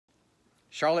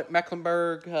Charlotte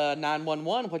Mecklenburg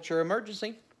 911, what's your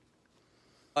emergency?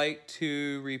 I'd like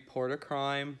to report a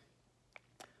crime,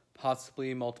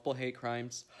 possibly multiple hate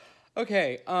crimes.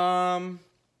 Okay, I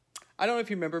don't know if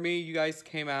you remember me. You guys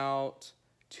came out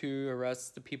to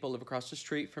arrest the people who live across the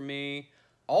street from me.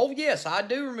 Oh, yes, I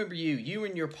do remember you. You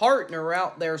and your partner were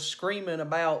out there screaming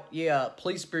about,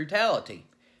 police brutality.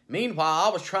 Meanwhile, I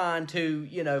was trying to,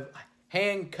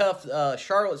 handcuff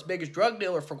Charlotte's biggest drug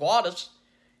dealer for Guadas,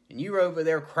 and you were over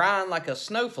there crying like a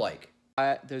snowflake.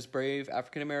 Those brave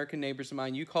African-American neighbors of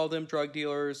mine, you call them drug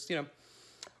dealers,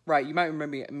 Right, you might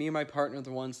remember me and my partner are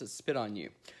the ones that spit on you.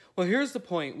 Well, here's the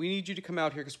point. We need you to come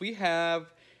out here because we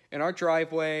have in our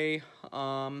driveway,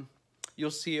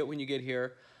 you'll see it when you get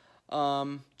here.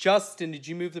 Justin, did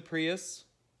you move the Prius?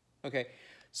 Okay.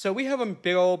 So we have a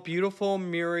big old beautiful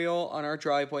mural on our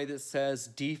driveway that says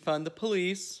defund the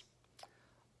police.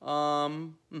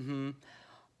 And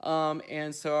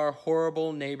so our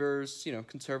horrible neighbors,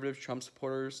 conservative Trump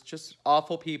supporters, just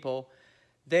awful people,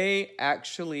 they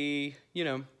actually,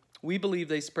 we believe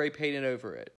they spray painted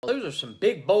over it. Those are some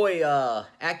big boy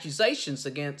accusations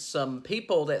against some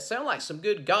people that sound like some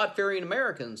good God-fearing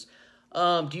Americans.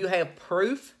 Do you have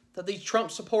proof that these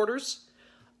Trump supporters,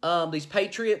 these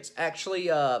patriots, actually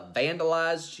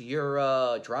vandalized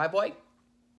your driveway?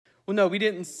 Well, no, we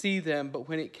didn't see them, but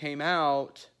when it came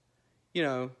out,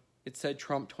 it said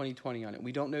Trump 2020 on it.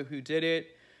 We don't know who did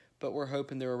it, but we're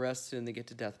hoping they're arrested and they get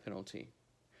the death penalty.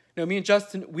 No, me and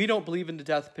Justin, we don't believe in the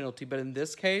death penalty, but in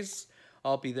this case,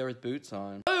 I'll be there with boots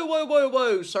on.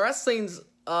 Whoa, sir, that seems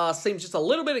just a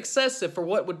little bit excessive for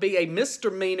what would be a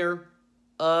misdemeanor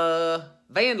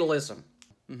vandalism.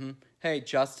 Hey,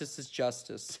 justice is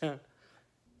justice.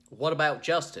 What about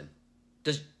Justin?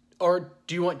 Do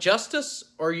you want justice,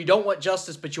 or you don't want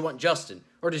justice but you want Justin?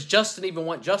 Or does Justin even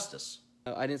want justice?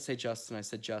 No, I didn't say Justin, I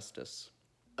said justice.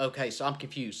 Okay, so I'm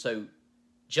confused. So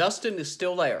Justin is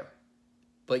still there,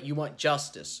 but you want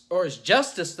justice. Or is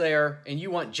justice there and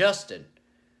you want Justin?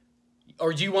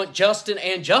 Or do you want Justin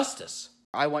and justice?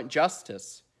 I want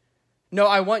justice. No,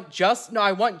 I want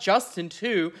Justin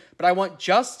too, but I want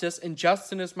justice, and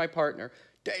Justin is my partner.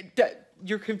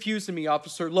 You're confusing me,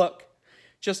 officer. Look,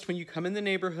 just when you come in the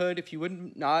neighborhood, if you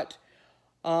would not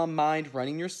mind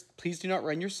please do not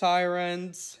run your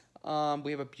sirens.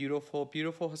 We have a beautiful,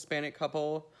 beautiful Hispanic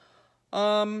couple.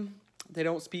 They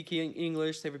don't speak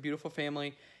English. They have a beautiful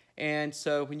family. And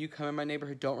so when you come in my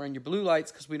neighborhood, don't run your blue lights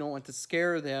because we don't want to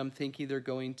scare them thinking they're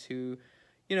going to,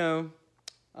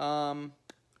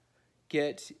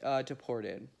 get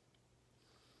deported.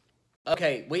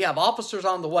 Okay, we have officers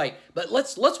on the way, but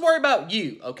let's worry about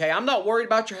you, okay? I'm not worried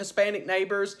about your Hispanic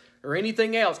neighbors or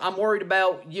anything else. I'm worried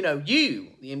about, you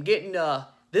and getting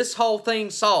this whole thing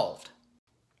solved.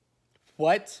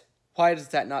 What? Why does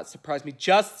that not surprise me?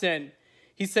 Justin,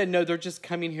 he said, no, they're just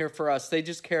coming here for us. They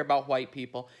just care about white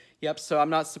people. Yep, so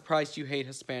I'm not surprised you hate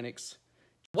Hispanics.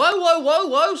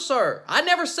 Whoa, sir. I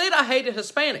never said I hated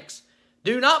Hispanics.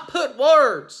 Do not put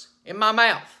words in my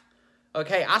mouth.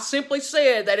 Okay, I simply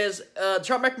said that as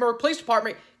Charlotte Mecklenburg Police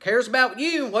Department cares about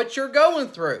you and what you're going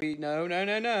through.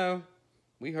 No.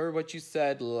 We heard what you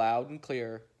said loud and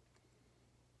clear.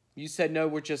 You said, no,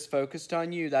 we're just focused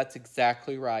on you. That's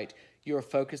exactly right. You are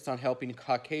focused on helping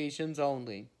Caucasians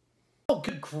only. Oh,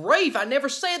 good grief, I never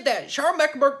said that. Charlotte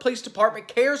Mecklenburg Police Department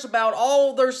cares about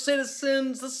all their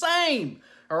citizens the same.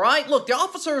 All right? Look, the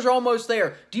officers are almost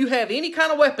there. Do you have any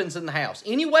kind of weapons in the house?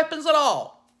 Any weapons at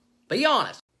all? Be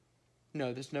honest.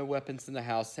 No, there's no weapons in the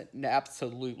house.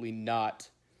 Absolutely not.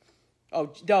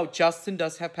 Oh, no, Justin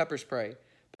does have pepper spray.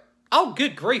 Oh,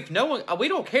 good grief. We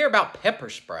don't care about pepper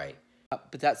spray.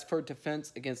 But that's for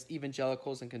defense against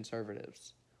evangelicals and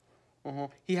conservatives.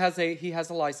 He has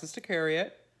a license to carry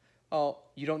it. Oh,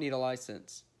 you don't need a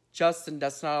license. Justin,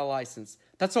 that's not a license.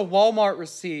 That's a Walmart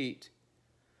receipt.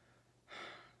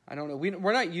 I don't know.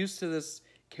 We're not used to this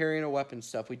carrying a weapon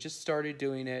stuff. We just started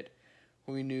doing it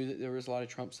when we knew that there was a lot of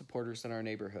Trump supporters in our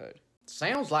neighborhood.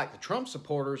 Sounds like the Trump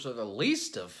supporters are the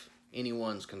least of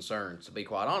anyone's concerns, to be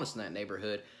quite honest, in that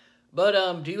neighborhood.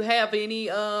 But do you have any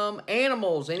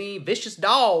animals, any vicious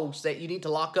dogs that you need to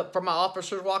lock up for my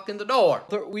officers walking the door?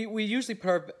 We usually put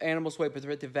our animals away, but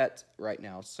they're at the vet right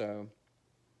now, so...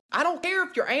 I don't care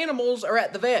if your animals are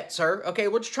at the vet, sir. Okay,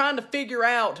 we're just trying to figure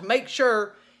out to make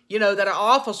sure, that our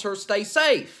officers stay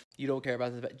safe. You don't care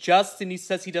about the vet. Justin, he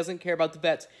says he doesn't care about the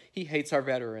vets. He hates our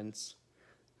veterans.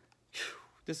 Whew,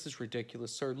 this is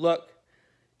ridiculous, sir. Look,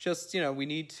 just, we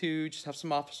need to just have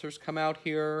some officers come out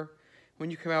here. When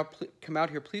you come out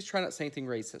here, please try not to say anything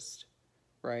racist,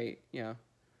 right? Yeah,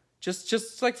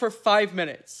 just like for 5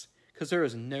 minutes, because there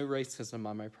is no racism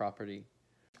on my property.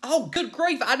 Oh, good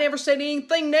grief. I never said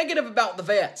anything negative about the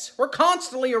vets. We're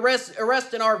constantly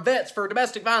arresting our vets for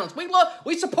domestic violence.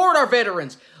 We support our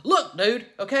veterans. Look, dude,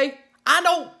 okay? I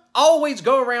don't always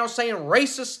go around saying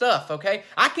racist stuff, okay?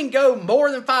 I can go more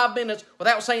than 5 minutes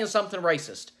without saying something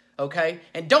racist, okay?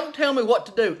 And don't tell me what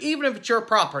to do, even if it's your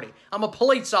property. I'm a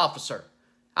police officer.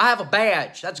 I have a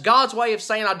badge. That's God's way of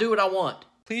saying I do what I want.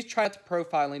 Please try not to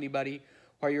profile anybody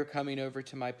while you're coming over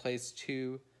to my place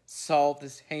to solve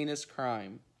this heinous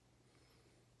crime.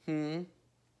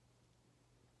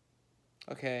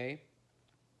 Okay.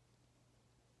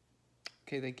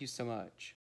 Okay, thank you so much.